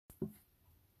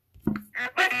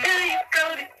Where do you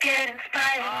go to get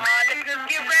inspired? Let's just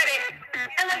get ready.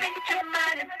 Elevate your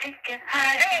mind and take it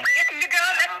higher. Hey, it's your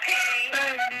girl, let's see.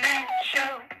 Birdman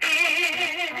Show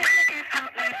is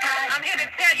I'm here to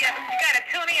tell you, you gotta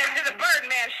tune in to the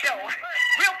Birdman Show.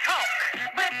 Real talk.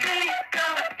 Where do you go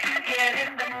to get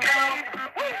in the know?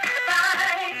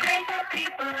 Find great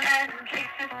people and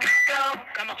places to go.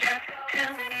 Come on. Just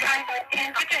tune right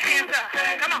in. Get your hands up.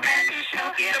 Come on.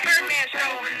 The Birdman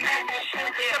Show.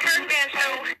 The Birdman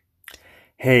Show.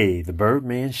 Hey, the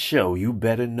Birdman Show, you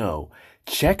better know.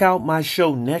 Check out my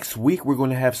show next week. We're going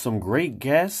to have some great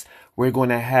guests. We're going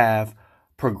to have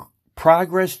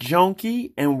Progress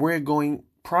Junkie,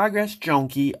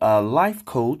 a life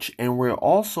coach, and we're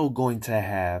also going to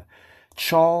have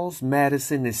Charles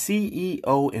Madison, the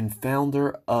CEO and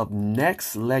founder of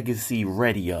Next Legacy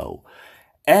Radio.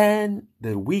 And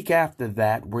the week after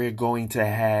that, we're going to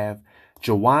have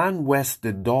Jawan West,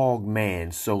 the Dog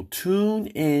Man. So tune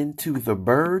in to the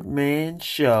Birdman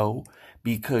Show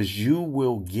because you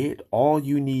will get all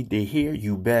you need to hear.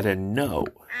 You better know.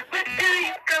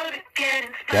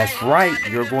 That's right.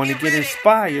 You're going to get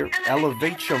inspired,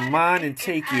 elevate your mind, and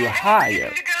take you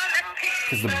higher.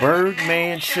 Because the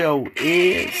Birdman Show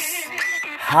is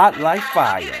hot like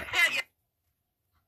fire.